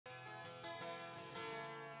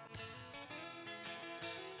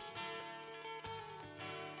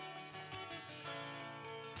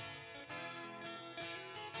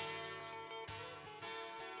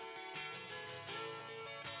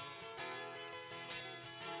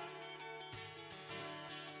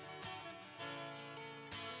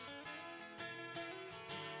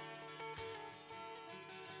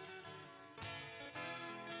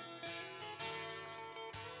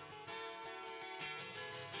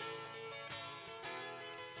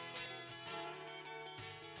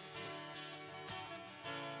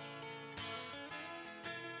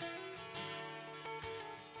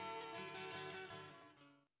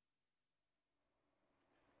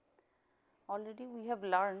already we have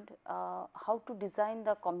learned how to design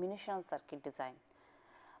the combinational circuit design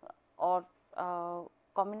or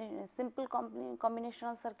simple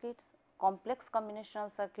combinational circuits, complex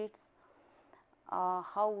combinational circuits,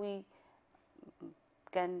 how we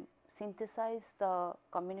can synthesize the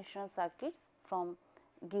combinational circuits from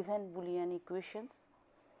given Boolean equations,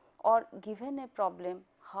 or given a problem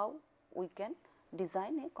how we can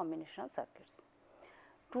design a combinational circuits.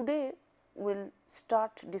 Today we will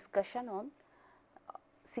start discussion on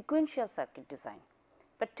sequential circuit design,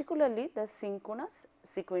 particularly the synchronous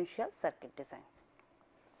sequential circuit design.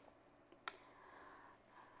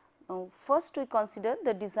 Now, first we consider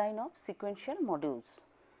the design of sequential modules.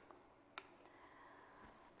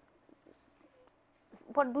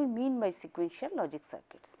 What do we mean by sequential logic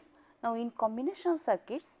circuits? Now, in combinational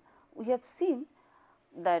circuits we have seen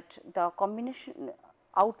that the combination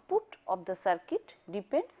output of the circuit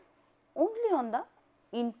depends only on the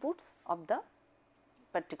inputs of the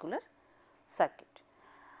particular circuit.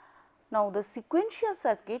 Now, the sequential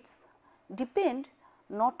circuits depend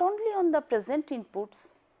not only on the present inputs,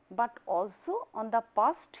 but also on the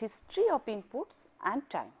past history of inputs and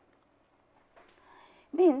time.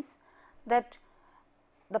 Means that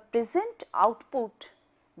the present output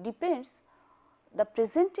depends the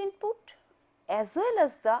present input as well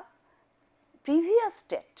as the previous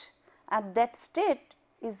state, and that state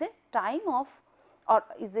is a time of or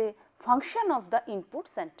is a function of the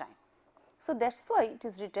inputs and time. So, that is why it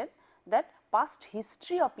is written that past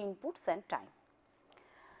history of inputs and time.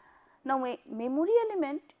 Now, a memory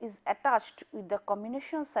element is attached with the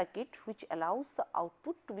combinational circuit which allows the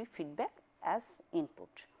output to be feedback as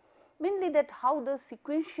input, mainly that how the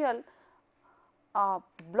sequential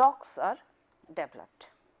blocks are developed.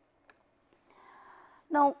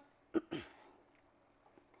 Now,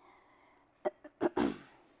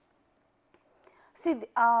 see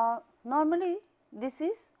normally this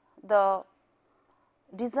is the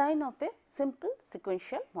design of a simple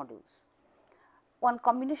sequential modules. One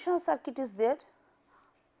combinational circuit is there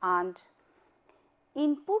and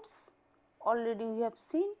inputs already we have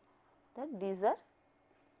seen that these are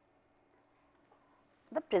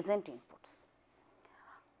the present inputs.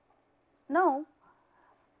 Now,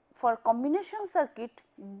 for combinational circuit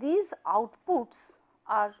these outputs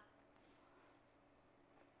are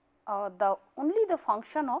only the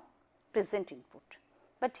function of present input,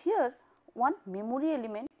 but here one memory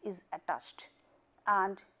element is attached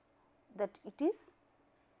and that it is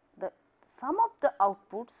the sum of the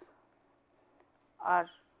outputs are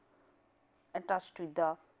attached with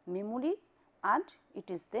the memory and it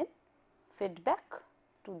is then fed back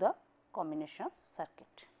to the combinational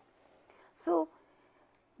circuit. So,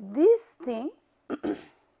 this thing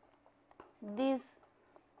this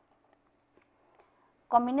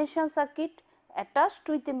combination circuit attached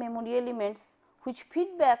with the memory elements which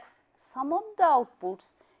feedbacks some of the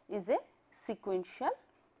outputs is a sequential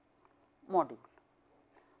module.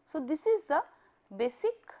 So, this is the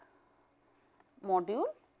basic module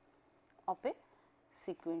of a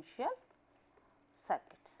sequential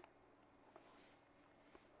circuits.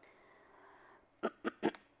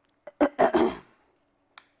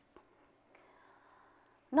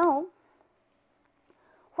 Now,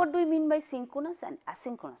 what do we mean by synchronous and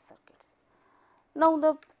asynchronous circuits?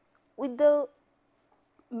 Now, with the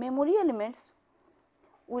memory elements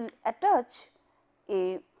we will attach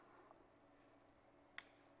a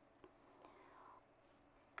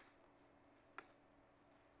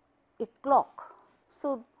clock.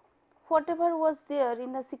 So, whatever was there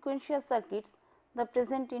in the sequential circuits, the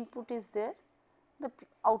present input is there, the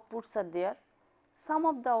outputs are there, some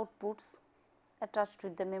of the outputs attached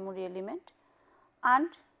with the memory element and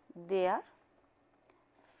they are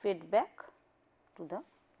fed back to the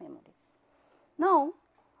memory. Now,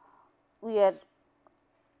 we are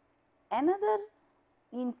another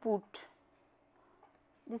input,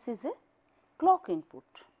 this is a clock input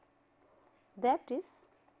that is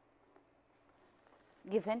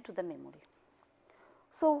given to the memory.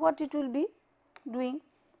 So, what it will be doing?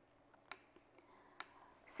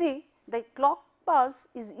 See, the clock pulse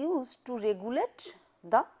is used to regulate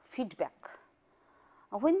the feedback.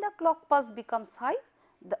 When the clock pulse becomes high,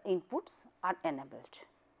 the inputs are enabled.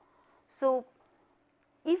 So,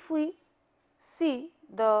 if we see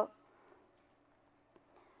the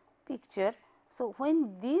picture, so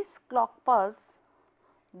when this clock pulse,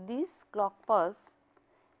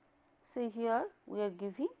 say here we are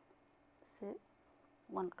giving say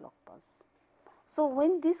one clock pulse. So,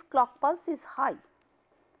 when this clock pulse is high,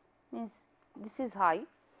 means this is high,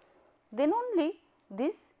 then only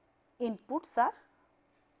these inputs are,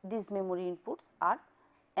 these memory inputs are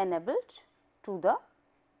enabled to the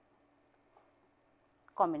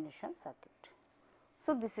combination circuit.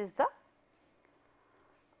 So, this is the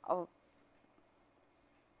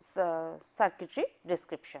circuitry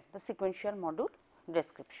description, the sequential module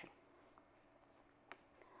description.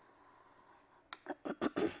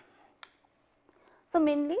 So,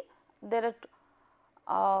 mainly there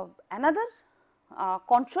are another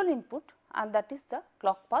control input, and that is the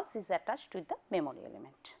clock pulse is attached with the memory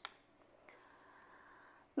element.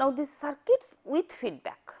 Now, these circuits with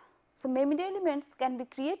feedback. So, memory elements can be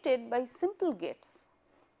created by simple gates,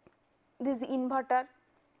 this inverter,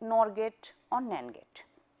 NOR gate or NAND gate.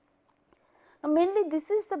 Now, mainly this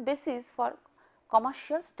is the basis for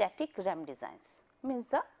commercial static RAM designs, means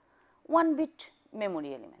the 1 bit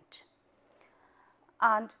memory element,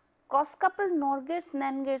 and cross coupled NOR gates,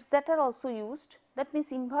 NAND gates, that are also used, that means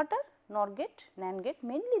inverter, NOR gate, NAND gate,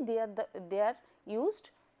 mainly they are used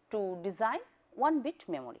to design 1 bit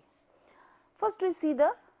memory. First we see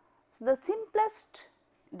the simplest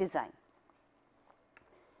design.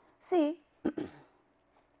 See,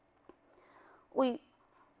 we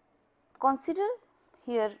consider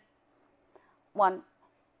here one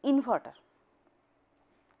inverter.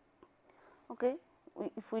 Okay.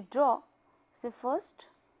 If we draw, say first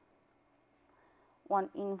one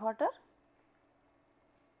inverter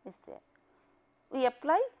is there, we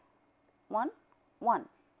apply 1.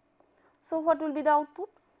 So, what will be the output?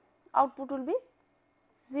 Output will be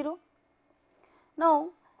 0. Now,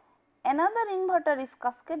 another inverter is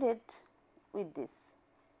cascaded with this.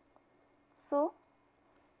 So,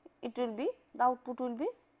 it will be, the output will be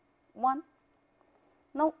 1.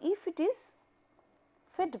 Now, if it is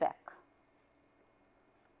feedback,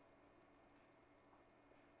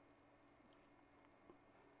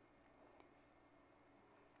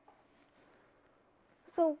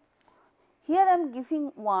 so here I am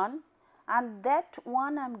giving 1 and that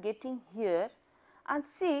 1 I am getting here, and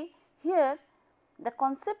see here the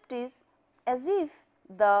concept is as if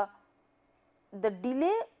the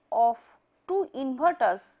delay of 2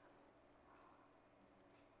 inverters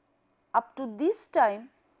up to this time,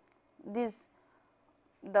 this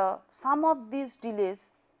the sum of these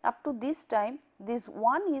delays up to this time, this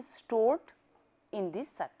 1 is stored in this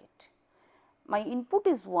circuit. My input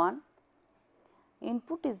is 1,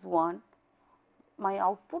 my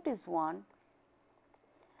output is 1,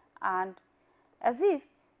 and as if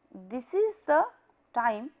this is the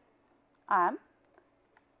time I am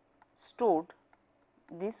stored,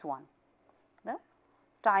 this one, the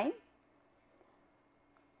time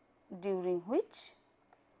during which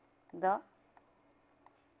the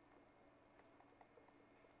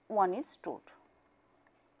 1 is stored.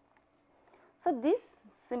 So, this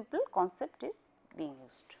simple concept is being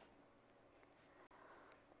used.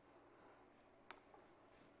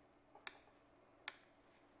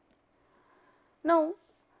 Now,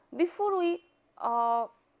 before we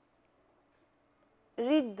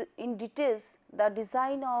read in details the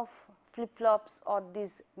design of flip-flops or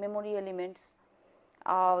these memory elements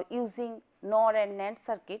using NOR and NAND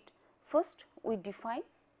circuit, first we define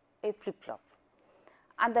a flip-flop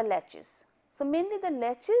and the latches. So, mainly the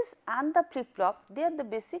latches and the flip-flop, they are the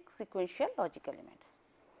basic sequential logic elements.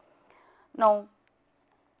 Now,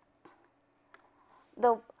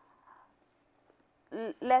 the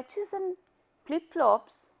latches and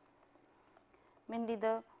flip-flops, mainly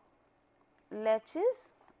the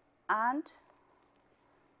latches and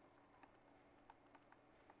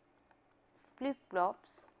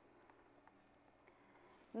flip-flops,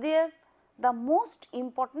 they are the most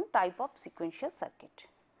important type of sequential circuit.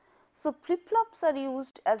 So, flip-flops are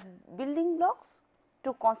used as building blocks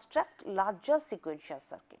to construct larger sequential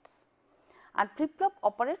circuits, and flip-flop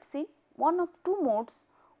operates in one of two modes.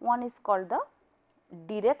 One is called the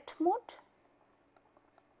direct mode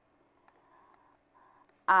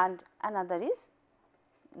and another is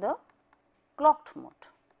the clocked mode.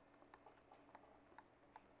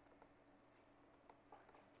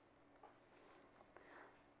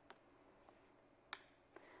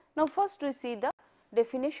 Now, first we see the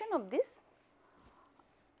definition of this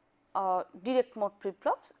direct mode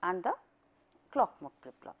flip-flops and the clock mode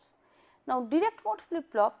flip-flops. Now, direct mode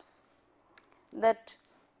flip-flops that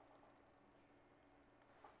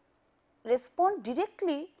respond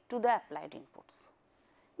directly to the applied inputs,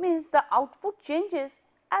 means the output changes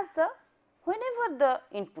as the whenever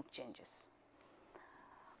the input changes,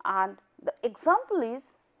 and the example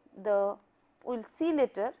is the we will see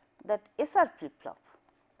later that SR flip-flop.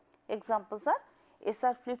 Examples are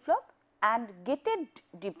SR flip-flop and gated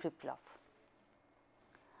D flip-flop.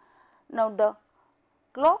 Now, the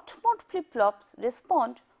clocked mode flip-flops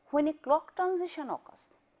respond when a clock transition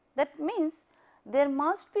occurs. That means there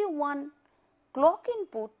must be one clock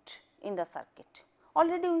input in the circuit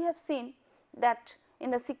Already we have seen that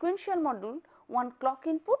in the sequential module, one clock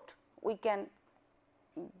input we can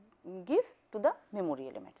give to the memory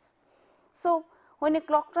elements. So, when a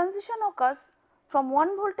clock transition occurs from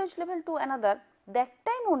one voltage level to another, that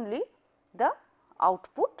time only the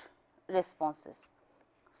output responses.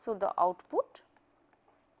 So, the output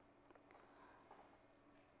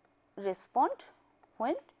respond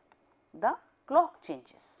when the clock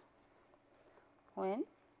changes, when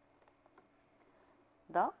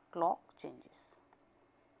the clock changes.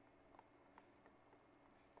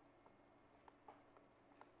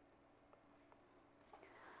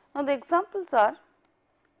 Now, the examples are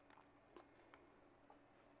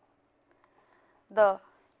the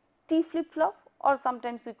T flip flop, or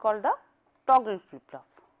sometimes we call the toggle flip flop.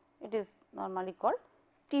 It is normally called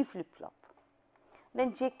T flip flop.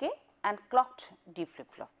 Then JK and clocked D flip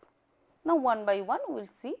flop. Now, one by one we will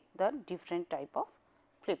see the different type of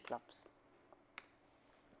flip flops.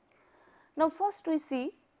 Now, first we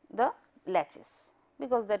see the latches,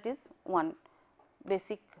 because that is one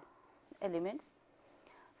basic elements.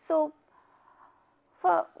 So,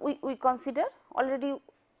 for we consider already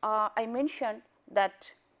I mentioned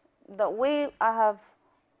that the way I have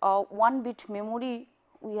 1 bit memory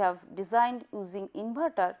we have designed using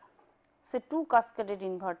inverter, say 2 cascaded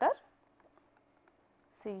inverter,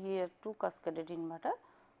 say here 2 cascaded inverter,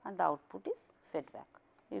 and the output is fed back.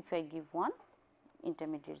 If I give 1,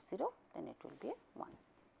 intermediate 0, then it will be a 1.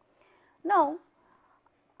 Now,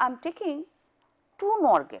 I am taking 2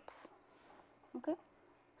 NOR gates. Okay.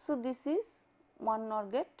 So, this is 1 NOR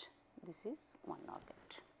gate, this is 1 NOR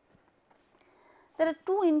gate. There are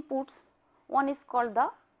 2 inputs, one is called the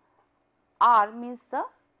R, means the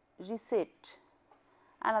reset,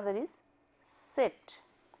 another is set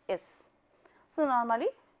S. So, normally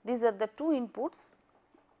these are the 2 inputs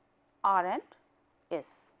R and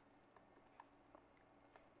S.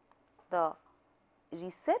 The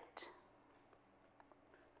reset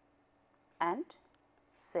and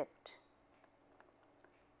set.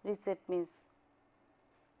 Reset means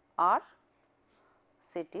R,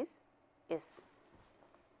 set is S.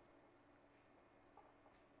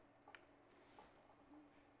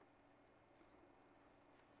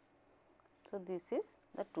 So, this is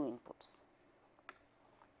the 2 inputs.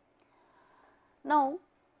 Now,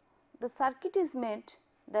 the circuit is made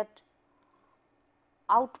that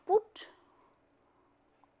output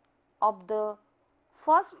of the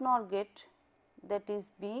first NOR gate, that is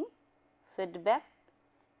being fed back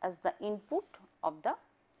as the input of the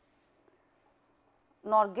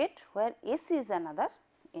NOR gate, where S is another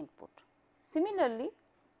input. Similarly,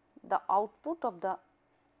 the output of the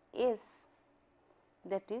S,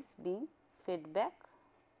 that is being fed back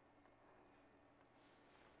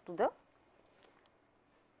to the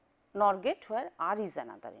NOR gate, where R is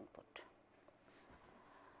another input.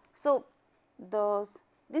 So,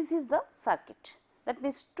 this is the circuit, that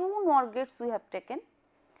means 2 NOR gates we have taken.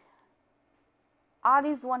 R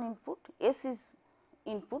is one input, S is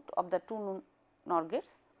input of the 2 NOR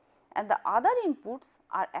gates, and the other inputs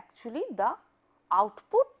are actually the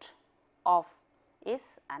output of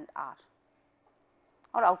S and R,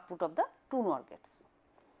 or output of the 2 NOR gates.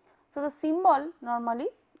 So, the symbol normally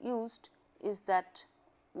used is that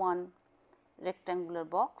one rectangular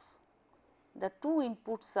box, the 2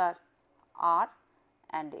 inputs are R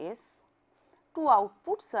and S, 2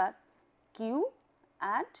 outputs are Q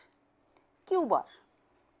and Q bar.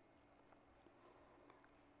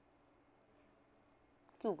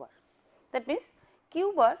 Q bar. That means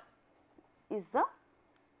Q bar is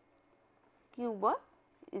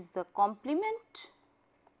the complement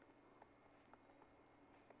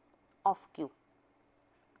of Q.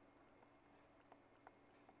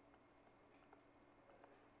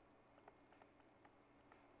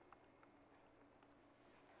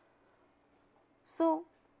 So,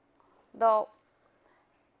 the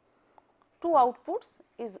 2 outputs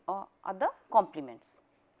are the complements,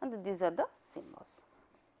 and these are the symbols.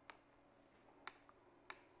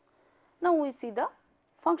 Now, we see the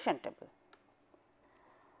function table.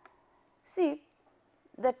 See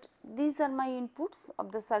that these are my inputs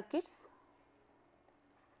of the circuits,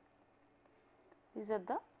 these are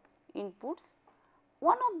the inputs,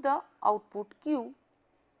 one of the output Q,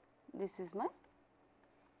 this is my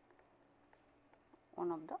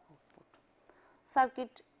one of the output.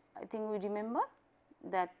 Circuit, I think we remember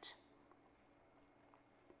that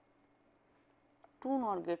 2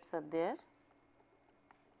 NOR gates are there,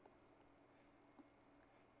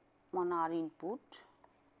 one R input,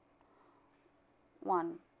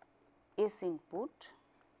 one S input,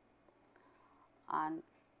 and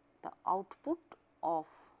the output of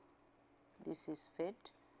this is fed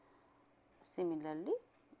Similarly,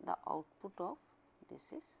 the output of this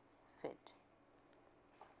is fed.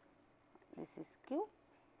 This is Q,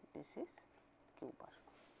 this is Q bar.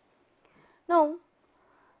 Now,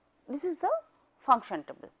 this is the function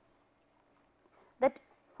table, that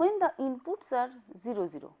when the inputs are 0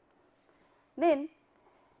 0, then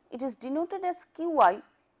it is denoted as Qi,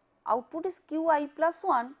 output is Qi plus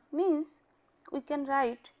 1, means we can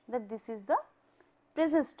write that this is the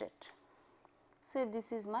present state. Say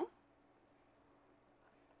this is my,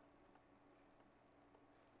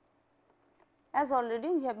 as already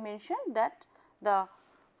we have mentioned that the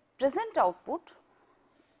present output,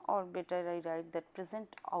 or better I write that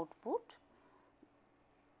present output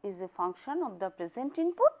is a function of the present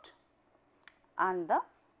input and the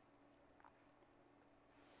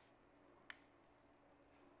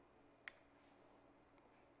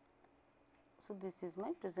so this is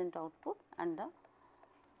my present output and the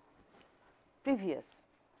previous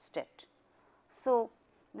state. So,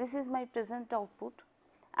 this is my present output,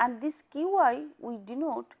 and this Qi we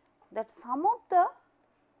denote that sum of the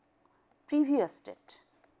previous state,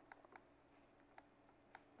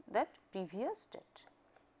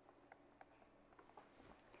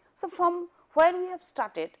 So, from where we have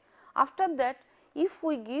started, after that if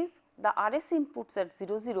we give the RS inputs at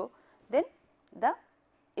 0 0, then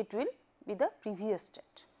it will be the previous state.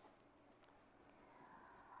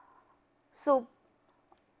 So,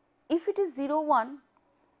 if it is 0 1,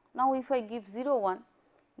 now if I give 0 1,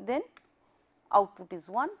 then output is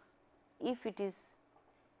 1, if it is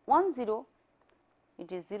 1 0,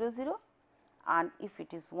 it is 0 0, and if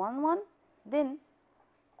it is 1 1, then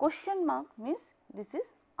question mark means this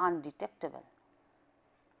is undetectable.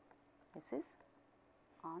 This is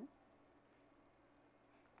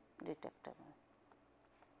undetectable.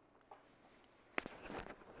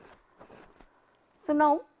 So,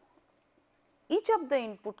 now each of the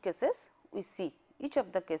input cases we see, each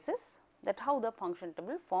of the cases, that how the function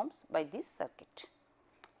table forms by this circuit.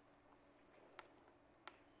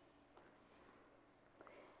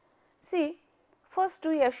 See, first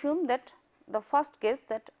we assume that the first case,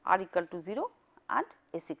 that R equal to 0 and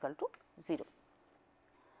S equal to 0.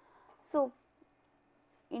 So,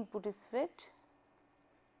 input is fed,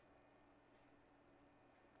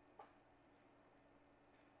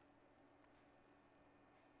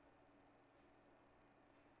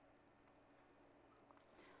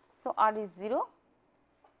 so R is 0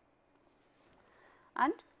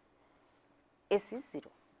 and S is 0.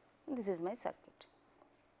 This is my circuit.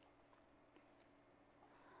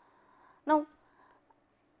 Now,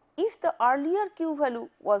 if the earlier Q value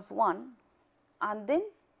was 1 and then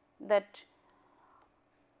that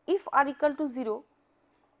if R equal to 0,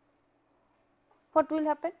 what will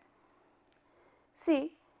happen?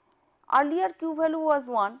 See, earlier Q value was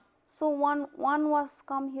 1, so 1 was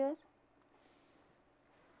come here,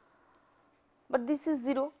 but this is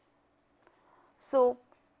 0. So,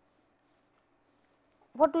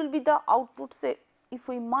 what will be the output? Say if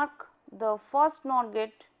we mark the first NOR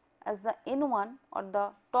gate as the N1 or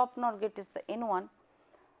the top NOR gate is the N1,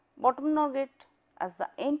 bottom NOR gate as the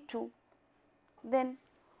N2, then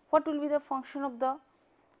what will be the function of the,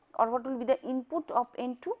 or what will be the input of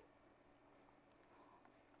N2?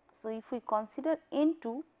 So, if we consider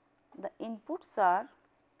N2, the inputs are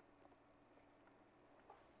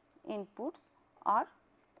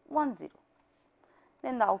 1 0,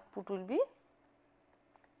 then the output will be,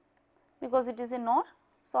 because it is a NOR,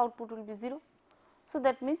 so output will be 0. So,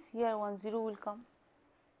 that means here 1 0 will come.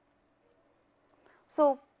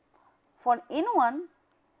 So, for N1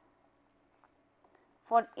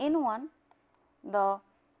 the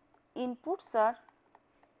inputs are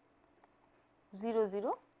 0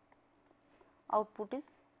 0, output is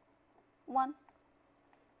 1.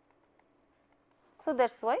 So,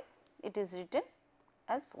 that is why it is written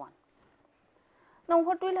as 1. Now,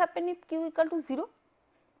 what will happen if Q equal to 0?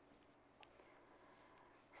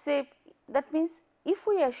 Say that means if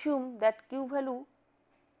we assume that Q value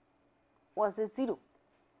was a 0,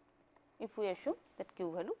 if we assume that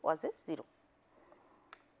Q value was a 0.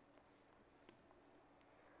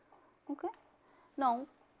 Okay. Now,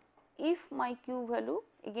 if my Q value,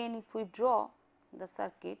 again if we draw the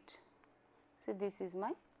circuit, say this is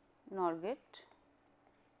my NOR gate,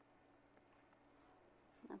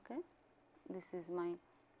 okay. This is my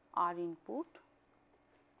R input,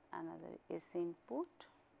 another S input,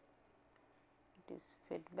 it is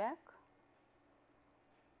feedback,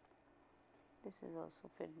 this is also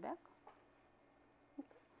feedback.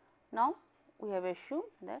 Okay. Now, we have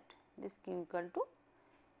assumed that this Q equal to,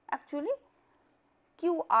 actually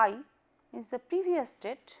Qi is the previous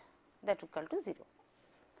state that equal to 0.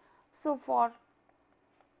 So, for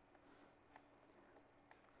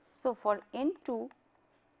So, for N2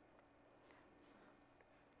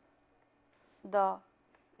 the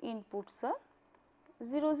inputs are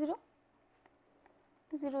 0 0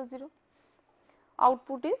 0 0,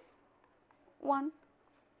 output is 1.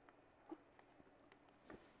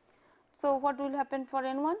 So, what will happen for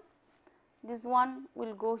N1? This 1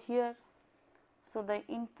 will go here. So, the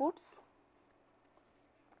inputs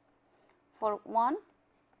for 1,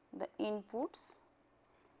 the inputs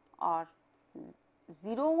are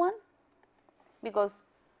 0 1, because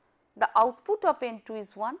the output of N2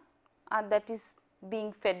 is 1 and that is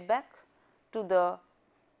being fed back to the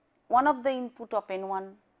one of the input of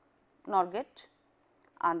N1 NOR gate,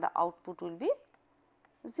 and the output will be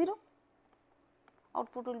 0,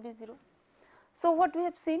 output will be 0. So, what we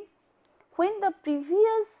have seen, when the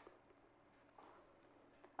previous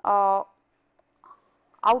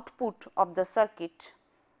output of the circuit,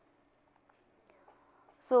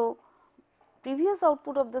 so previous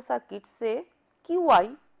output of the circuit say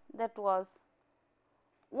Qi that was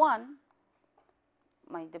 1,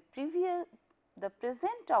 the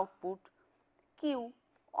present output Q,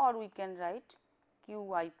 or we can write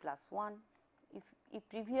Qi plus 1. If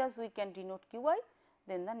previous we can denote Qi,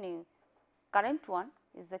 then the new current one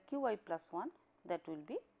is the Qi plus 1, that will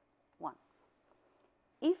be 1.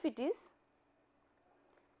 If it is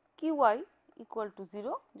Qi equal to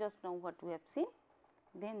 0, just now what we have seen,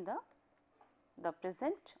 then the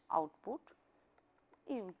present output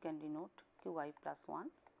we can denote Qi plus 1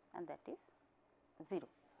 and that is 0.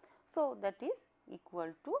 So, that is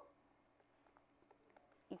equal to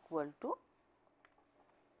Qi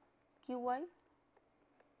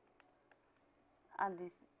and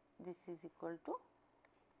this is equal to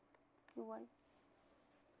Qi.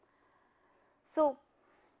 So,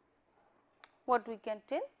 what we can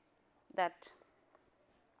tell that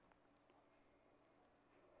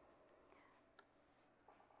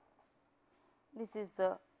this is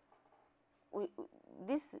the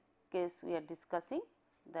this case we are discussing,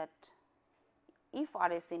 that if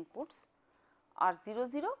RS inputs are 0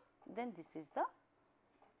 0, then this is the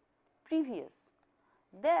previous,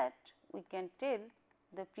 that we can tell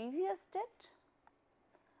the previous state,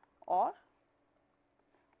 or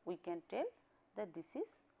we can tell that this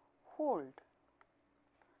is hold.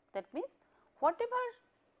 That means, whatever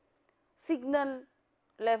signal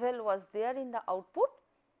level was there in the output,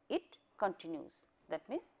 it continues, that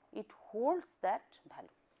means it holds that value,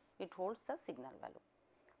 it holds the signal value.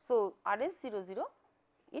 So, RS 0 0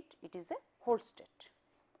 it is a hold state.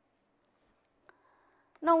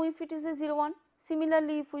 Now, if it is a 0 1,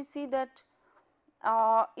 similarly if we see that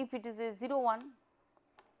if it is a 0 1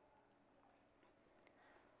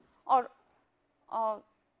 or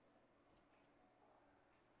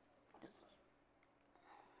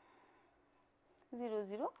 0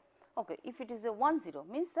 0, okay, if it is a 1 0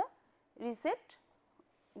 means the reset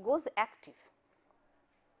goes active.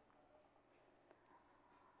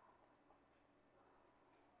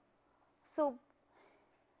 So,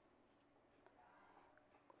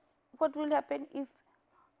 what will happen if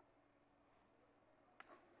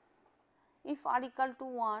R equal to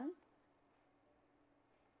 1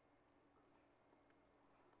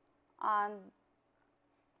 and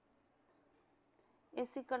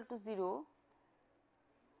S equal to 0,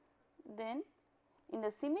 then in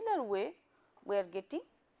the similar way we are getting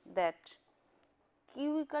that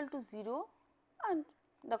Q equal to 0 and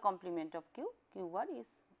the complement of Q, Q bar is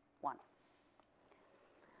 1.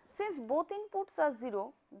 Since both inputs are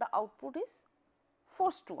 0, the output is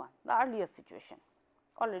forced to 1, the earlier situation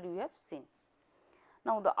already we have seen.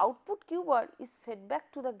 Now, the output Q bar is fed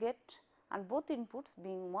back to the gate and both inputs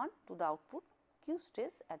being 1 to the output, Q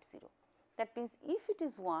stays at 0. That means, if it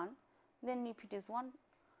is 1, then if it is 1,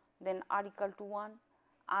 then R equal to 1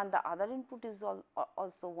 and the other input is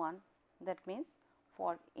also 1. That means,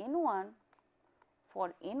 for N1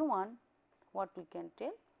 what we can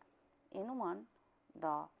tell, N1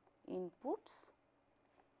 the inputs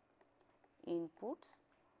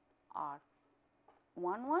are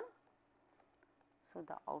 1 1. So,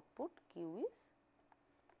 the output Q is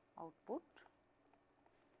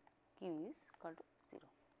equal to 0.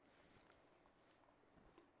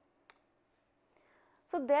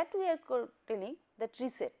 So, that we are telling that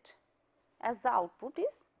reset as the output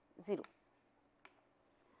is 0.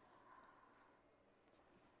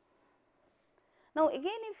 Now,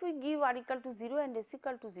 again if we give R equal to 0 and S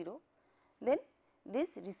equal to 0, then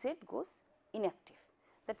this reset goes inactive.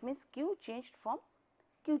 That means, Q changed from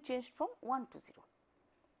 1 to 0.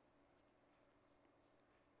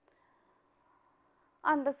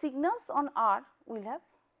 And the signals on R will have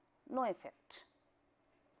no effect.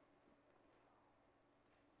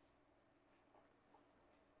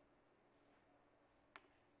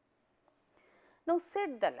 Now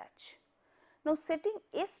set the latch. Now setting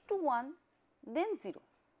S to 1, then 0.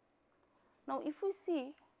 Now if we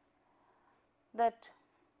see that,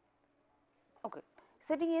 okay,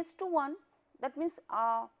 setting S to 1, that means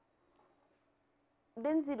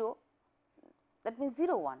then 0, that means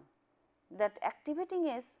 0 1, that activating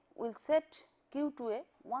S will set Q to a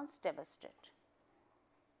 1 stable state.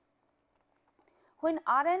 When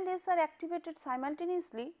R and S are activated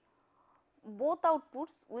simultaneously, both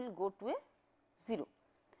outputs will go to a 0.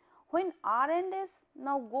 When R and S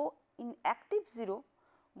now go in active 0,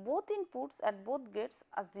 both inputs at both gates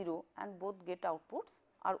are 0 and both gate outputs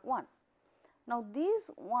are 1. Now these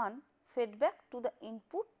 1 fed back to the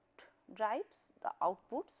input drives the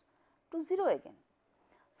outputs to 0 again.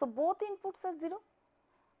 So both inputs are 0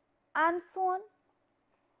 and so on,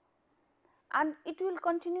 and it will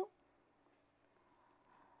continue.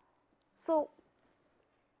 So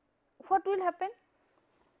what will happen?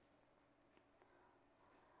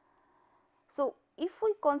 So if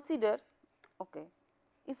we consider, okay,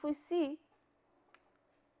 if we see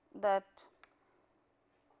that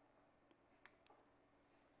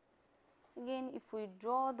again, if we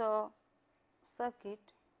draw the circuit,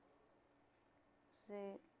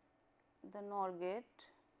 say the NOR gate,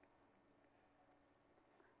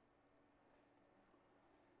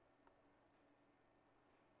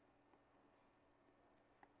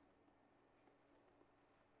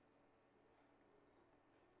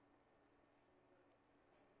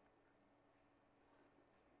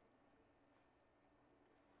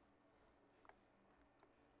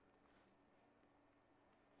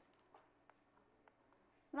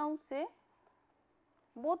 now say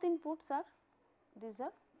both inputs are, these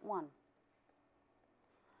are 1.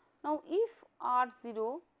 Now if R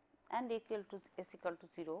 0 and S equal to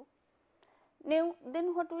 0, now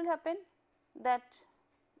then what will happen, that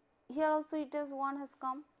here also it has 1 has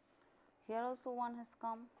come, here also 1 has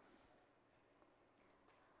come.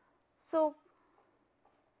 So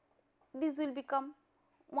this will become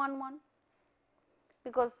 1 1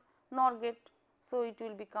 because NOR gate, so it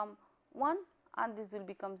will become 1 and this will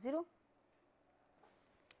become 0.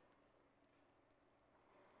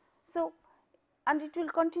 So and it will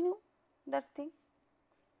continue that thing.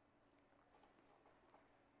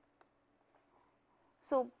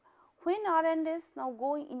 So when R and S now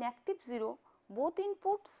go in active 0, both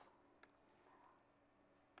inputs,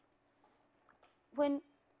 when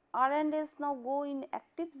R and S now go in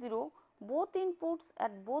active 0, both inputs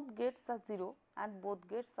at both gates are 0 and both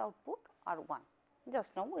gates output are 1,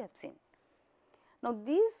 just now we have seen. Now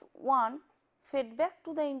these 1 fed back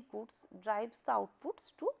to the inputs drives the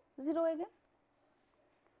outputs to 0 again,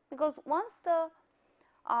 because once the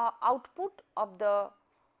output of the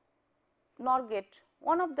NOR gate,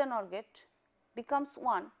 one of the NOR gate becomes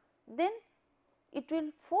 1, then it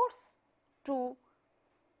will force to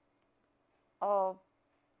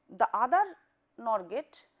the other NOR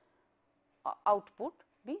gate output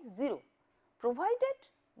be 0, provided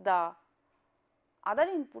the other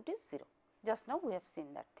input is 0. Just now we have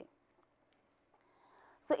seen that thing.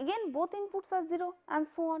 So again both inputs are 0 and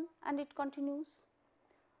so on, and it continues.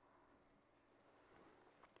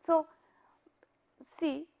 So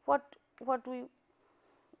see what we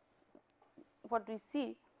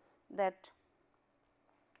see, that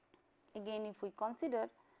again if we consider,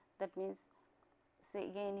 that means say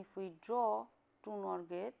again if we draw 2 NOR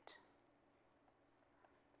gate,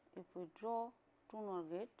 if we draw 2 NOR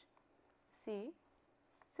gate, see,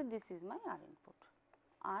 so this is my R input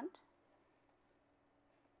and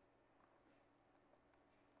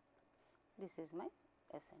this is my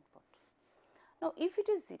S input. Now if it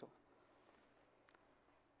is 0,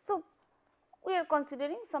 so we are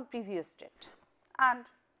considering some previous state, and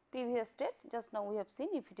previous state just now we have seen,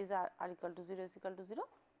 if it is R equal to 0 is equal to 0,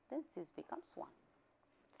 then this becomes 1.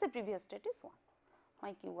 Say previous state is 1,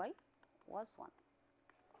 my Qi was 1.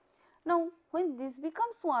 Now when this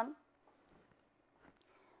becomes 1,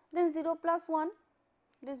 then 0 plus 1,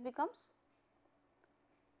 this becomes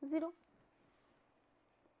 0.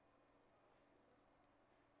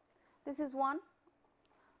 This is 1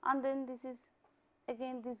 and then this is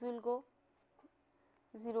again, this will go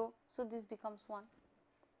 0. So this becomes 1.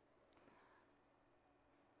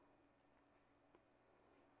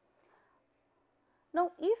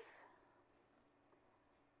 Now if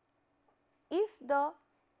the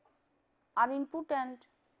R input and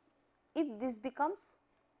if this becomes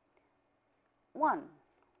 1,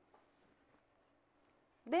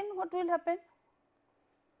 then what will happen?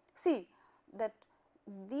 See that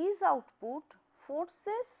these output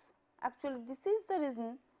forces, actually this is the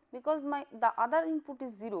reason, because the other input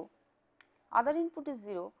is 0,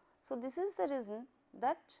 so this is the reason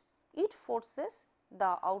that it forces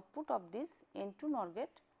the output of this N2 NOR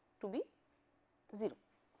gate to be 0.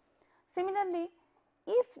 Similarly,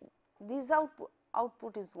 if this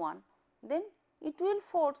output is 1, then it will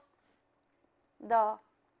force the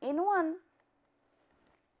N1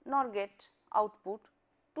 NOR gate output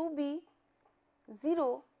to be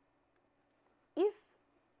 0 if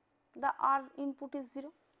the R input is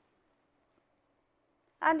 0,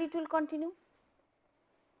 and it will continue.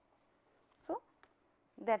 So,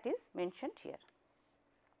 that is mentioned here.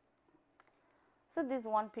 So, this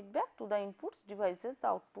one feedback to the inputs devices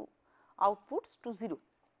the outputs to 0.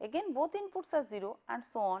 Again both inputs are 0 and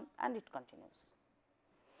so on, and it continues.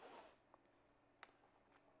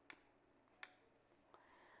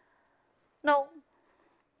 Now,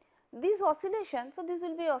 this oscillation, so this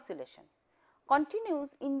will be oscillation,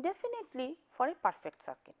 continues indefinitely for a perfect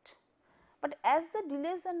circuit. But as the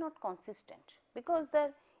delays are not consistent, because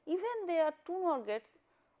even there are 2 NOR gates,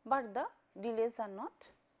 but the delays are not,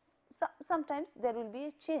 sometimes there will be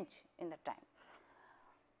a change in the time.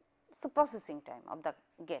 So, processing time of the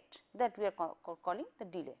gate, that we are calling the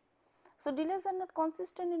delay. So, delays are not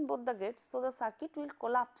consistent in both the gates. So, the circuit will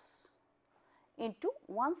collapse into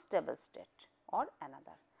one stable state or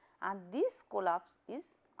another, and this collapse is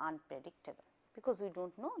unpredictable, because we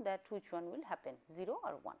do not know that which one will happen, 0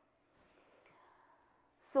 or 1.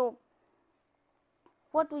 So,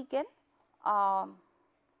 what we can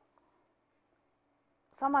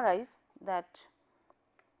summarize that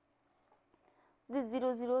this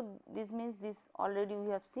 0 0, this means this already we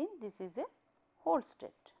have seen, this is a hold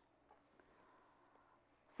state.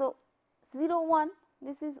 So, 0 1,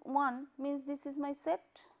 this is 1, means this is my set,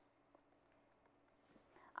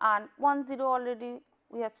 and 1 0 already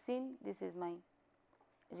we have seen, this is my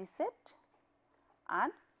reset,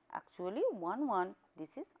 and actually 1 1,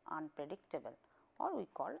 this is unpredictable, or we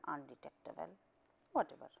call undetectable,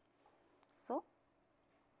 whatever. So,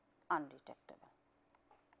 undetectable.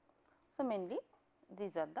 So, mainly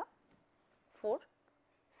these are the 4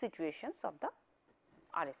 situations of the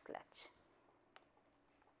RS latch.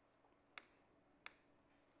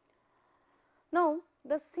 Now,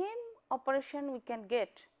 the same operation we can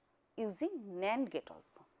get using NAND gate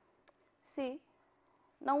also. See,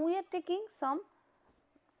 now we are taking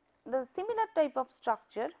the similar type of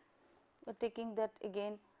structure, we are taking that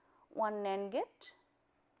again one NAND gate,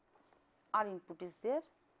 R input is there,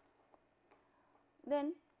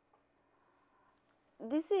 then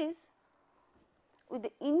this is with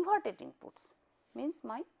the inverted inputs, means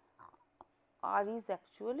my R is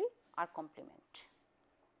actually R complement.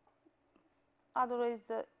 Otherwise,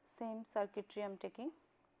 the same circuitry I am taking.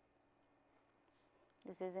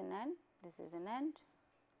 This is an AND, this is an AND,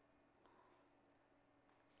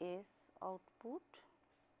 S output,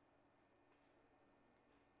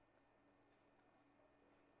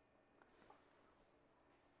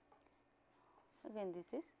 again this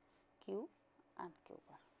is Q and Q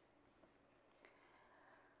bar.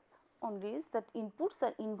 Only is that inputs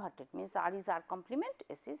are inverted, means R is R complement,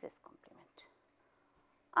 S is S complement,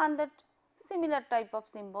 and that similar type of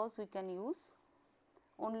symbols we can use.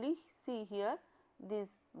 Only see here, this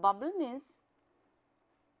bubble means,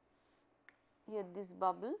 here this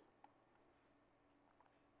bubble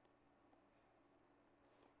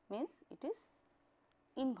means it is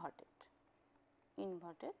inverted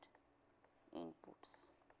inputs.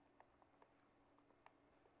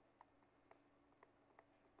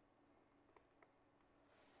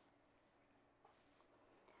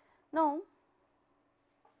 Now,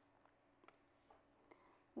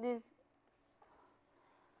 this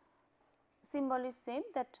symbol is same,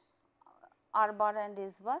 that R bar and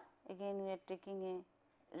S bar, again we are taking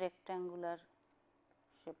a rectangular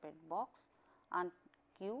shaped box, and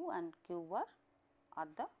Q and Q bar are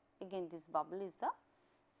the, again this bubble is the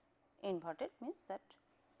inverted, means that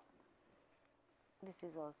this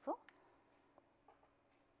is also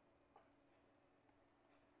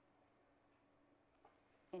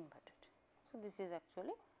inverted. So, this is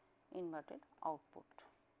actually inverted output.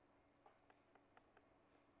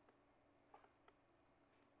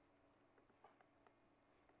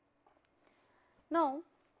 Now,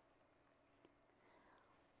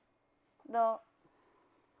 the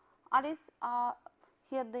RS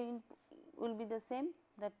here the input will be the same,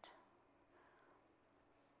 that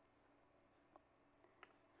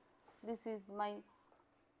this is my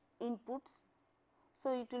inputs.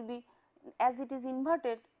 So, it will be, as it is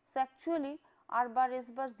inverted. So, actually R bar S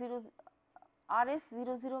bar 0 RS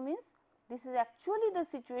 0 0 means this is actually the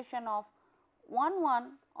situation of 1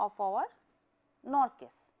 1 of our NOR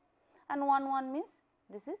case, and 1 1 means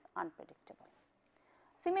this is unpredictable.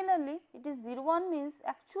 Similarly, it is 0 1 means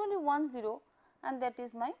actually 1 0, and that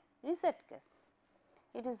is my reset case.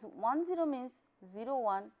 It is 1 0 means 0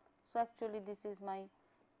 1. So, actually this is my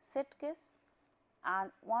set case,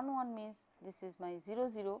 and 1 1 means this is my 0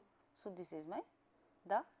 0. So, this is my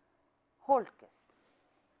the hold case.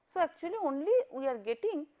 So, actually only we are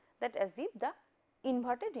getting that as if the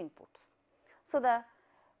inverted inputs. So, the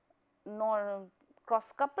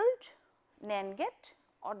cross coupled NAND gate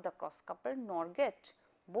or the cross coupled NOR gate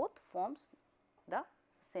both forms the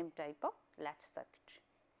same type of latch circuitry.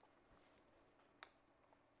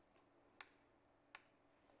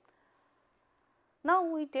 Now,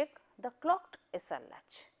 we take the clocked SR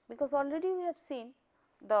latch, because already we have seen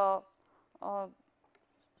the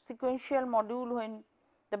sequential module, when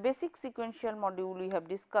the basic sequential module we have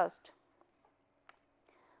discussed,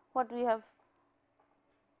 what we have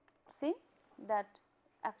seen that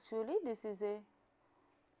actually this is a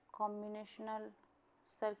combinational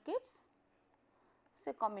circuits,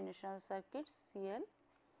 say combinational circuits CL,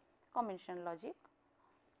 combination logic,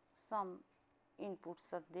 some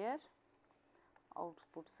inputs are there,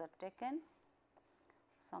 outputs are taken,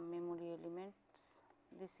 some memory elements,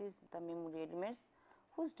 this is the memory elements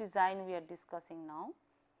whose design we are discussing now,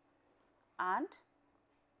 and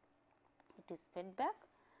it is fed back.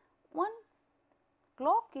 One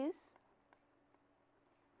clock is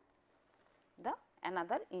the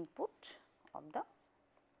another input of the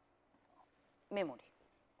memory,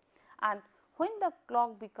 and when the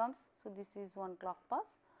clock becomes, so this is one clock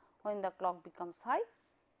pulse, when the clock becomes high,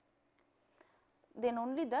 then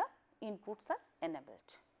only the inputs are enabled.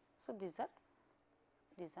 So, these are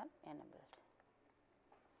enabled.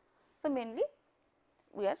 So, mainly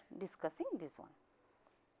we are discussing this one.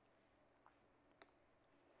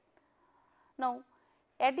 Now,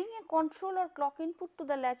 adding a control or clock input to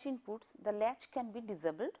the latch inputs, the latch can be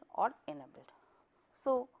disabled or enabled.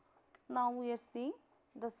 So, now we are seeing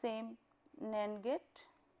the same NAND gate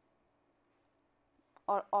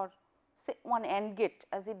or say one AND gate,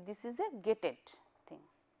 as if this is a gated thing.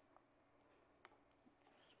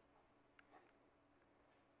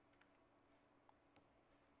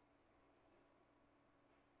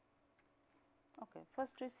 Okay,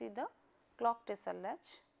 first we see the clocked SR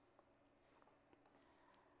latch.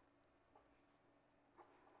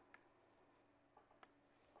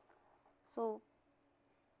 So,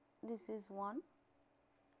 this is one,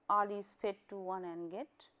 R is fed to one AND gate,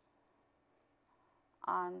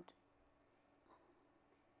 and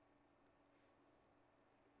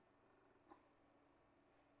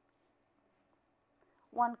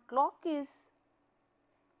one clock is,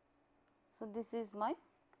 so this is my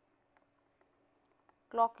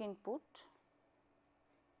clock input,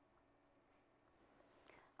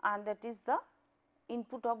 and that is the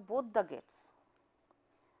input of both the gates.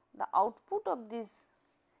 The output of this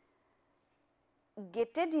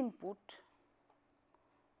gated input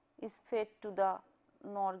is fed to the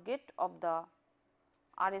NOR gate of the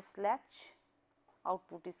RS latch,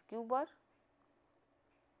 output is Q bar,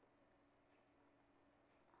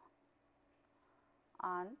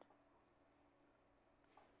 and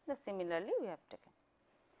the similarly we have taken.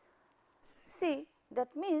 See,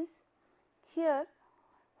 that means here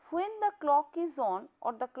when the clock is on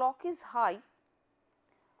or the clock is high,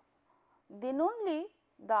 then only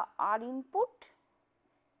the R input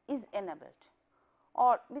is enabled,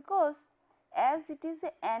 or because as it is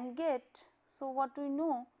a AND gate. So, what we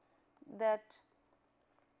know that,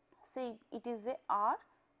 say it is a R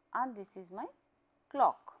and this is my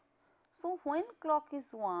clock. So, when clock is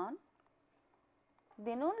 1,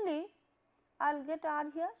 then only I will get R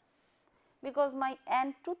here, because my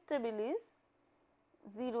AND truth table is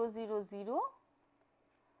 0 0 0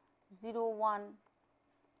 0 1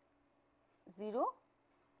 0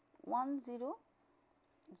 1 0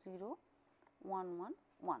 0 1 1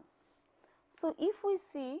 1. So, if we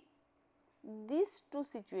see these two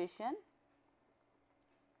situation,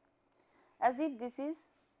 as if this is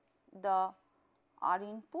the R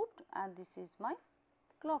input and this is my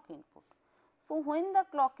clock input. So, when the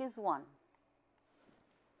clock is 1,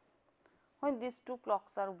 when these two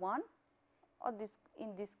clocks are 1, or this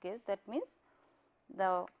in this case, that means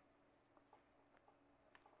the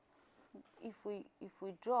if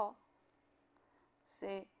we draw,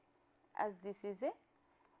 say as this is a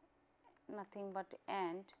nothing but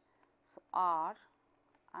AND, so R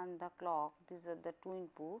and the clock, these are the two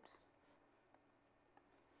inputs.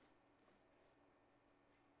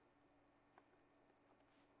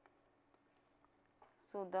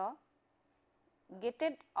 So, the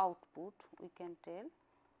gated output we can tell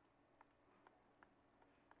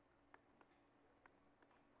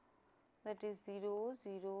that is 0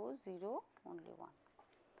 0 0 only 1.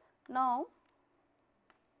 Now,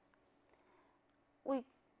 we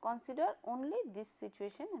consider only this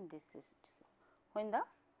situation and this situation when the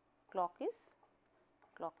clock is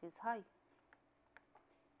high.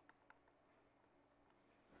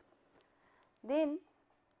 Then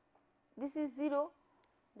this is 0,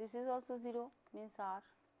 this is also 0 means R,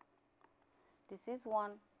 this is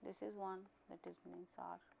 1, this is 1, that is means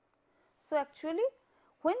R. So, actually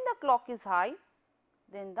when the clock is high,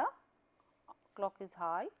 then the clock is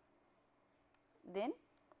high, then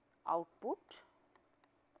output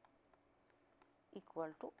equal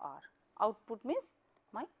to R. Output means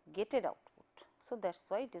my gated output. So, that is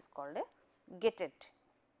why it is called a gated.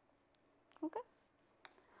 Okay.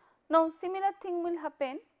 Now, similar thing will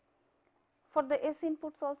happen for the S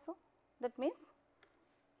inputs also. That means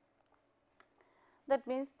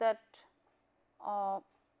that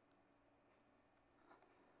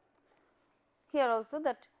here also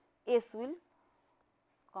that S will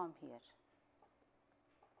come here.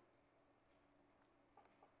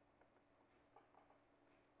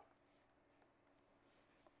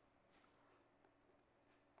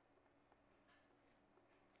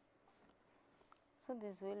 So,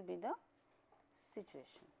 this will be the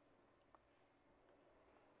situation.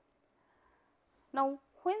 Now,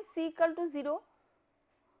 when C equal to 0,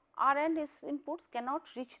 R and S inputs cannot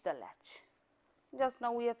reach the latch. Just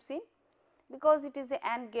now we have seen, because it is a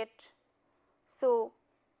AND gate. So,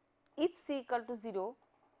 if C equal to 0,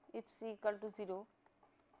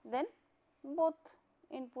 then both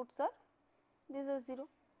inputs are, these are 0,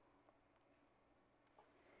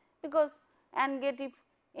 because AND gate, if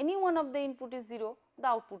any one of the input is 0, the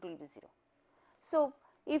output will be 0. So,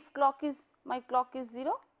 if my clock is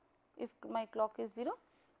 0,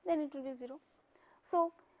 then it will be 0.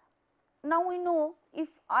 So, now we know if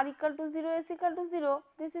R equal to 0, S equal to 0,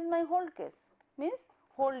 this is my hold case, means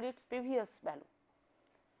hold its previous value,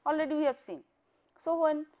 already we have seen. So,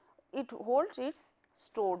 when it holds its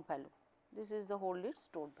stored value, this is the hold its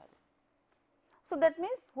stored value. So, that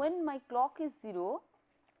means when my clock is 0,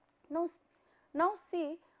 now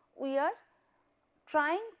see, we are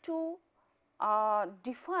trying to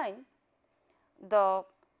define the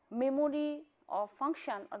memory or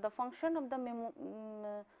function, or the function of the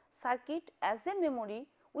circuit as a memory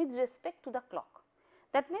with respect to the clock.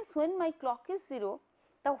 That means when my clock is 0,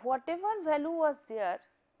 the whatever value was there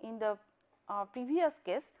in the previous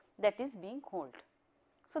case, that is being held.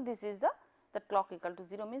 So, this is the clock equal to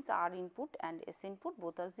 0 means R input and S input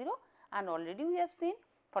both are 0, and already we have seen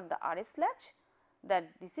for the RS latch that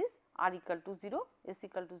this is R equal to 0, S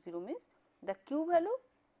equal to 0 means the Q value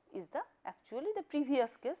is the actually the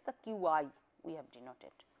previous case, the QI we have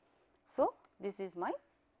denoted. So, this is my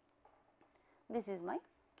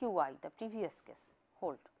QI, the previous case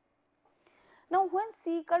hold. Now, when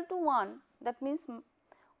C equal to 1, that means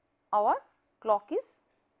our clock is,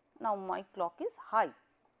 now my clock is high.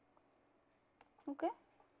 Okay.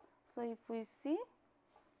 So, if we see,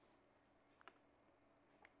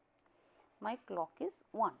 my clock is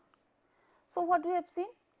 1. So, what we have seen?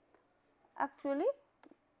 Actually,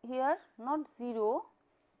 here not 0,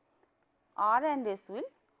 R and S will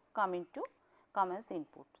come as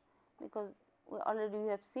input, because already we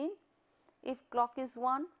have seen if clock is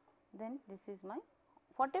 1, then this is my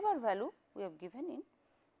whatever value we have given in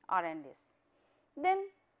R and S. Then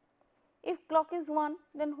if clock is 1,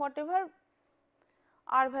 then whatever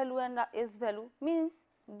R value and S value, means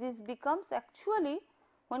this becomes actually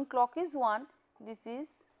when clock is 1, this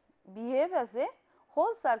is behave as a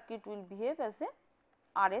whole circuit will behave as a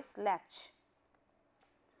RS latch,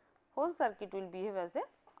 whole circuit will behave as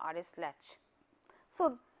a RS latch.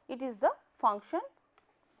 So, it is the function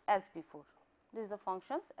as before, this is the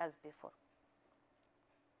functions as before.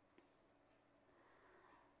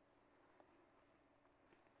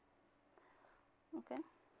 Okay.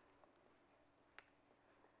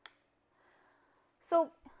 So,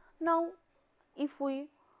 now if we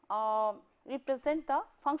represent the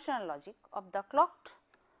functional logic of the clocked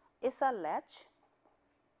SR latch,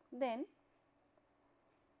 then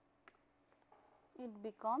it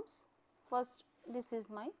becomes, first this is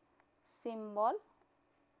my symbol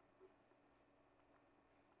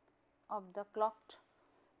of the clocked.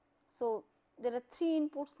 So, there are 3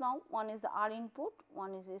 inputs now, one is the R input,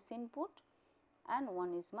 one is S input and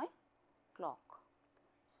one is my clock.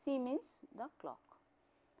 C means the clock.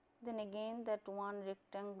 Then again that one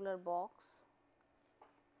rectangular box,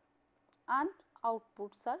 and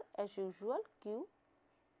outputs are as usual Q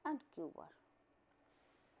and Q bar.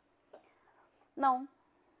 Now,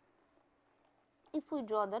 if we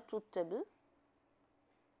draw the truth table,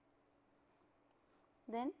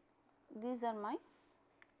 then these are my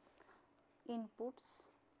inputs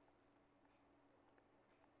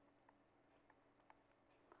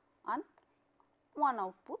one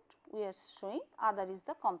output we are showing, other is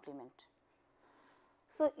the complement.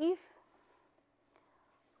 So, if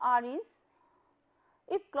R is,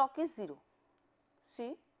 if clock is 0,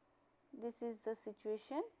 see this is the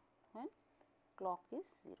situation when clock is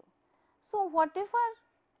 0. So, whatever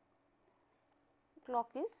clock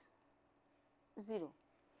is 0,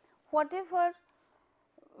 whatever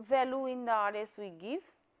value in the RS we give,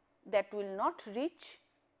 that will not reach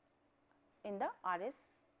in the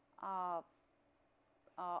RS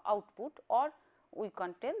output, or we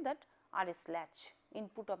can tell that RS latch,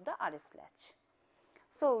 input of the RS latch.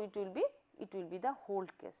 So, it will be the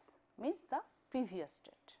hold case, means the previous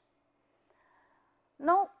state.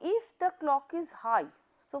 Now, if the clock is high,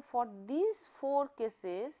 so for these 4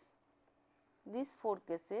 cases,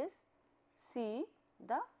 see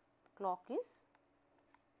the clock is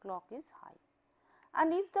high,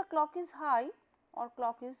 and if the clock is high or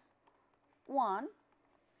clock is 1,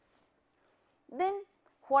 then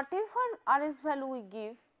whatever RS value we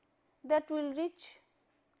give, that will reach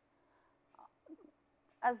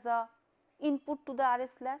as the input to the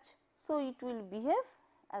RS latch. So, it will behave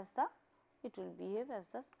as the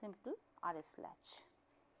simple RS latch,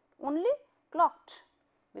 only clocked,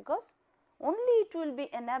 because only it will be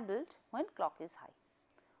enabled when clock is high.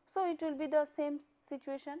 So, it will be the same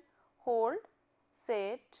situation, hold,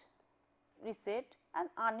 set, reset, and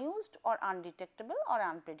unused or undetectable or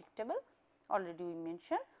unpredictable, already we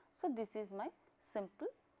mentioned. So, this is my simple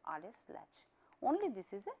RS latch, only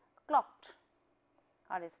this is a clocked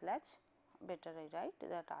RS latch, better I write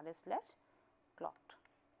that RS latch clocked.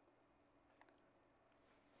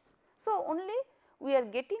 So, only we are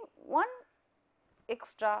getting one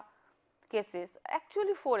extra cases,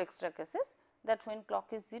 actually 4 extra cases, that when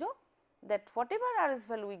clock is 0, that whatever RS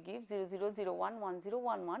value we give 0 0 0 1 1 0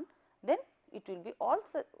 1 1, then it will be all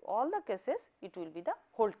the cases, it will be the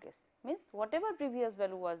hold case, means whatever previous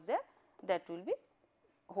value was there, that will be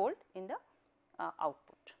hold in the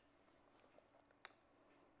output.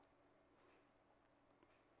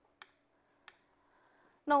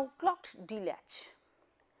 Now, clocked delatch.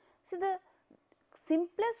 See, the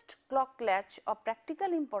simplest clock latch of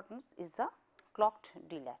practical importance is the clocked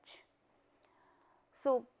delatch.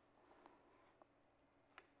 So,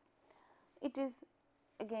 it is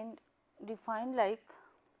again defined like,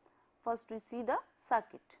 first we see the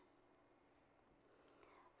circuit.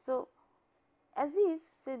 So, as if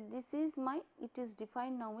say this is my, it is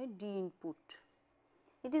defined now a D input,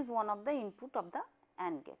 it is one of the input of the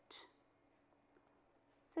AND gate.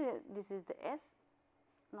 So, this is the S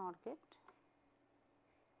NOR gate.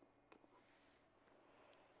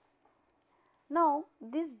 Now,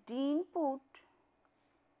 this D input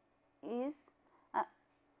is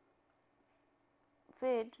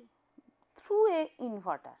fed through a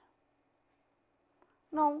inverter.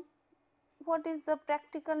 Now, what is the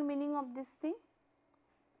practical meaning of this thing?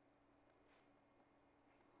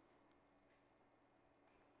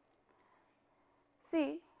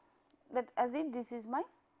 See that as if this is my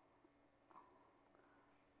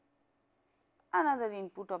another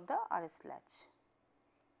input of the RS latch.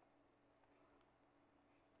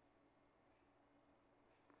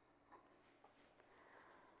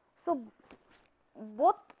 So,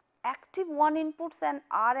 both active 1 inputs and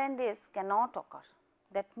R and S cannot occur.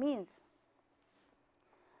 That means,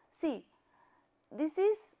 see, this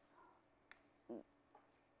is,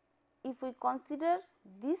 if we consider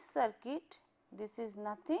this circuit, this is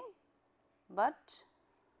nothing but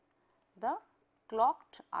the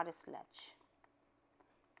clocked RS latch.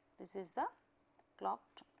 This is the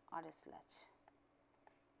clocked RS latch.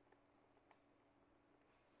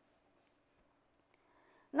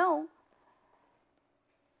 Now,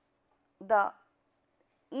 the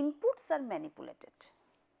inputs are manipulated.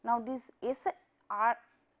 Now, this S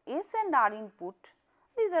and R input,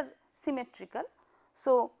 these are symmetrical.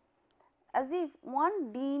 So, as if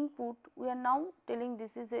one D input, we are now telling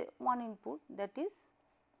this is a one input that is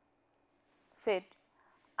fed,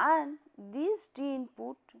 and this D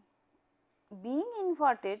input being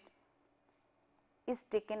inverted is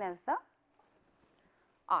taken as the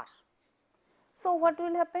R. So, what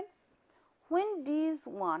will happen? When D is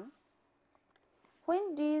 1,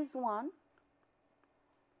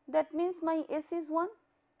 that means my S is 1,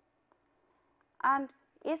 and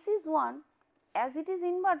S is 1, as it is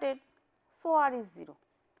inverted, so R is 0.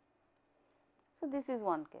 So, this is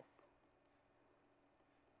one case.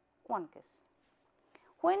 When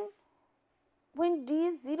D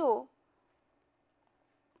is 0,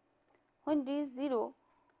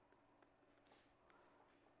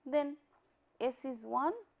 then S is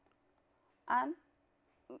 1 and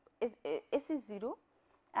S is 0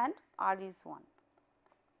 and R is 1.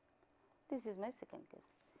 This is my second case.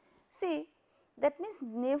 See, that means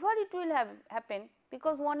never it will happen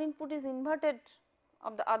because one input is inverted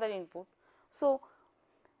of the other input. So,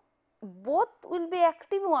 both will be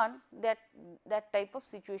active one, that type of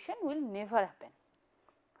situation will never happen.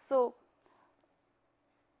 So,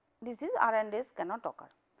 this is R and S cannot occur.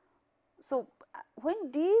 So, when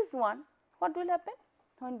D is 1, what will happen?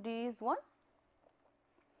 When D is 1,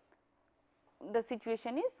 the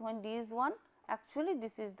situation is when D is 1, actually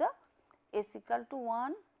this is the S equal to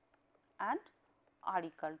 1 and R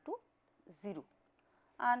equal to 0,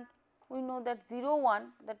 and we know that 0 1,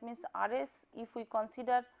 that means RS, if we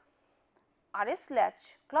consider RS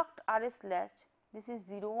latch, clocked RS latch, this is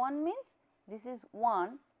 0 1 means this is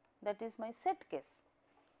 1, that is my set case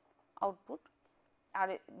output,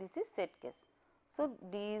 this is set case. So,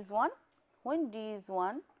 D is 1, when D is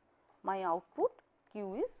 1, my output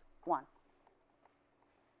Q is 1.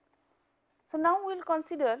 So, now we will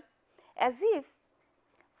consider as if,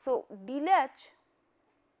 so D latch,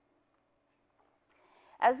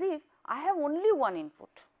 as if I have only one input.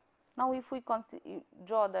 Now, if we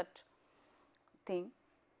draw that thing,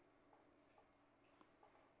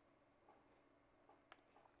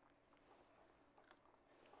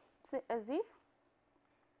 say as if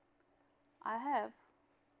I have,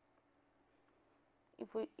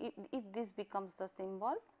 if this becomes the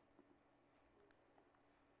symbol,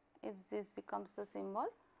 if this becomes the symbol,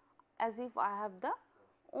 as if I have the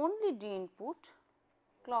only D input,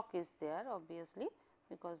 clock is there obviously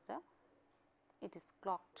because it is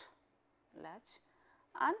clocked latch,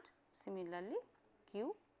 and similarly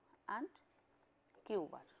Q and Q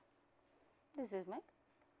bar. This is my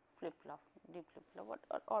flip flop, D flip flop,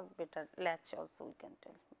 or better latch also we can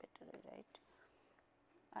tell, better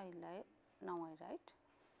I write, now I write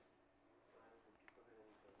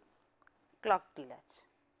clock D latch.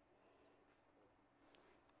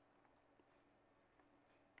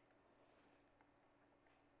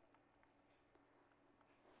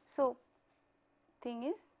 So, thing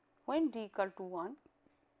is when D equal to 1,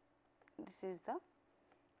 this is the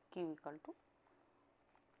Q equal to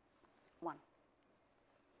 1.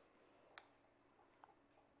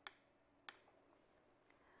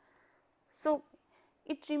 So,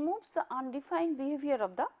 it removes the undefined behavior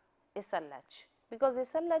of the SR latch, because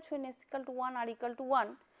SR latch when S equal to 1, R equal to 1,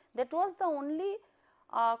 that was the only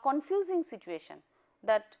confusing situation,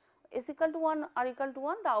 that S equal to 1, R equal to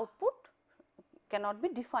 1, the output cannot be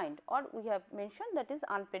defined, or we have mentioned that is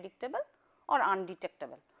unpredictable or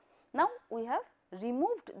undetectable. Now, we have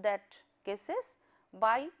removed that cases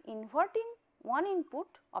by inverting one input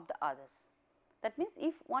of the others. That means,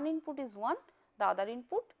 if one input is 1, the other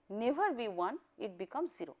input never be 1, it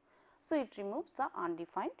becomes 0. So, it removes the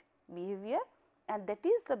undefined behavior, and that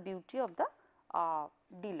is the beauty of the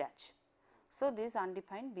D latch. So, this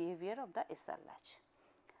undefined behavior of the SR latch,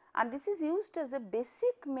 and this is used as a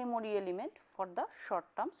basic memory element for the short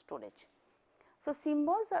term storage. So,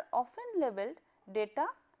 symbols are often labeled data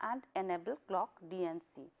and enable clock D and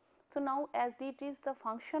C. So, now as it is the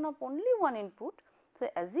function of only one input, so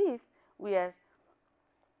as if we are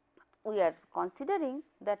considering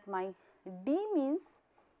that my D means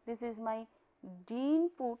this is my D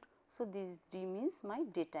input. So, this D means my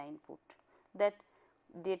data input, that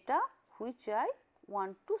data which I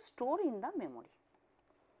want to store in the memory,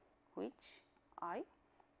 which I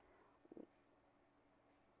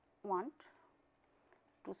want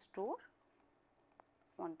to store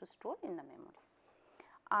in the memory,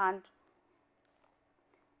 and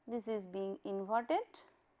this is being inverted.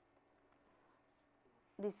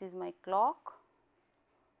 This is my clock,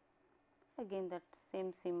 again that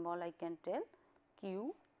same symbol I can tell,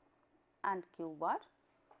 Q and Q bar,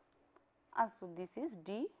 and so this is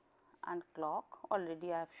D and clock,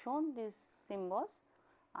 already I have shown these symbols,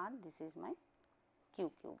 and this is my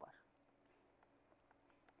Q bar.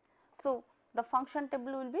 So, the function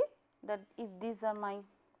table will be that if these are my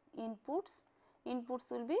inputs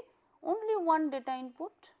will be only one data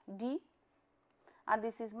input D, and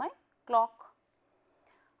this is my clock,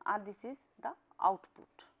 and this is the output.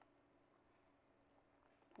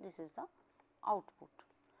 This is the output.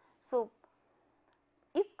 So,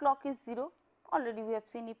 if clock is 0, already we have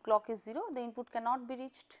seen if clock is 0, the input cannot be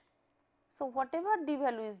reached. So, whatever D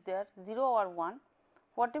value is there, 0 or 1,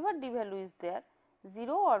 whatever D value is there,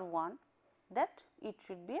 0 or 1, that it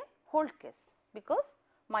should be a hold case, because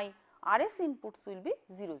my RS inputs will be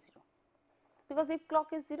 0 0, because if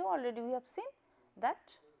clock is 0, already we have seen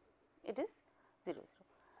that it is 0 0.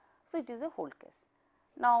 So, it is a hold case.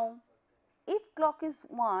 Now, if clock is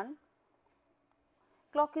 1,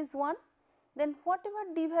 then whatever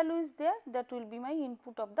D value is there, that will be my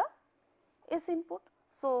input of the S input.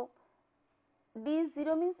 So, D is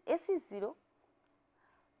 0 means S is 0,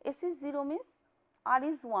 S is 0 means R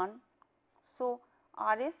is 1. So,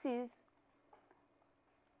 RS is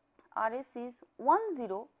 1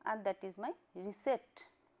 0 and that is my reset.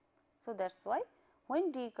 So, that is why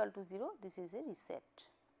when D equal to 0, this is a reset.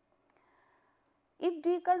 If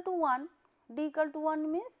D equal to 1, D equal to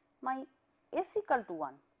 1 means my S equal to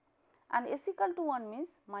 1 and S equal to 1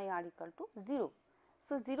 means my R equal to 0.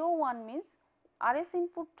 So, 0 1 means RS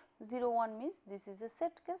input 0 1 means this is a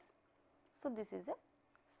set case. So, this is a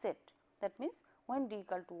set, that means when D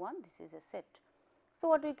equal to 1, this is a set. So,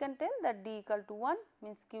 what we can tell that D equal to 1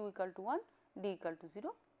 means Q equal to 1, D equal to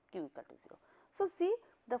 0, Q equal to 0. So, see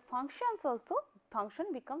the functions also, function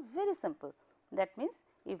becomes very simple, that means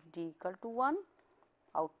if D equal to 1,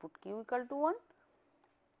 output Q equal to 1,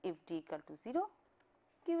 if D equal to 0,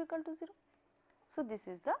 Q equal to 0. So, this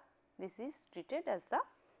is treated as the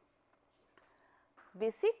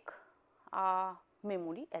basic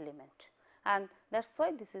memory element, and that is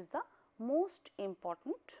why this is the most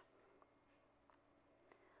important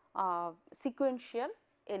sequential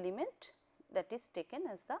element that is taken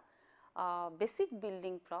as the basic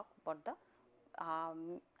building block for the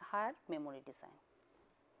higher memory design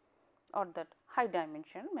or that high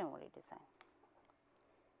dimensional memory design.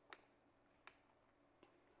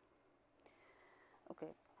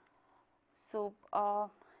 Okay. So,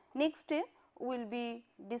 next day we will be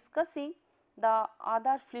discussing the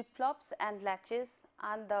other flip flops and latches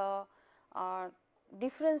and the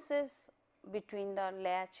differences between the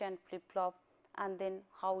latch and flip flop, and then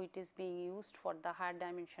how it is being used for the higher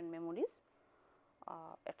dimension memories,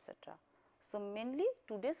 etc. So, mainly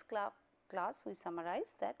today's class we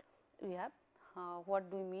summarize that we have what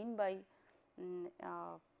do we mean by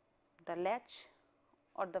the latch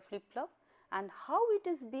or the flip flop and how it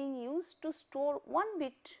is being used to store one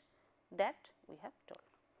bit, that we have told.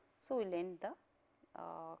 So, we will end the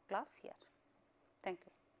class here. Thank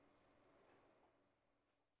you.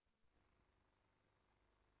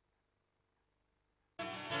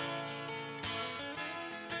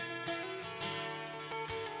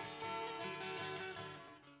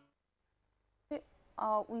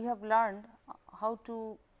 We have learned how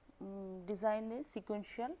to design the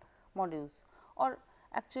sequential modules, or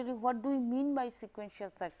actually what do we mean by sequential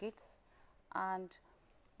circuits, and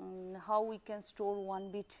how we can store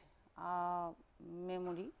one bit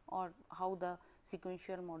memory, or how the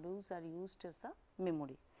sequential modules are used as a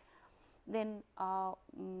memory. Then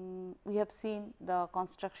we have seen the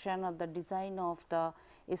construction or the design of the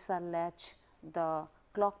SR latch, the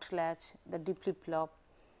clocked latch, the D flip flop,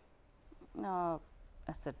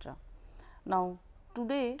 etc. Now,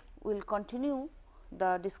 today we will continue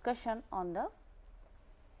the discussion on the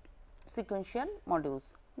sequential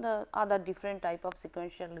modules, the other different type of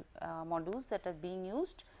sequential modules that are being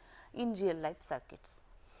used in real life circuits.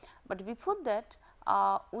 But before that,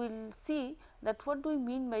 we will see that what do we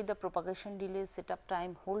mean by the propagation delay, setup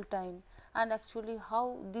time, hold time, and actually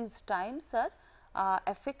how these times are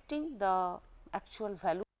affecting the actual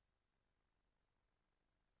value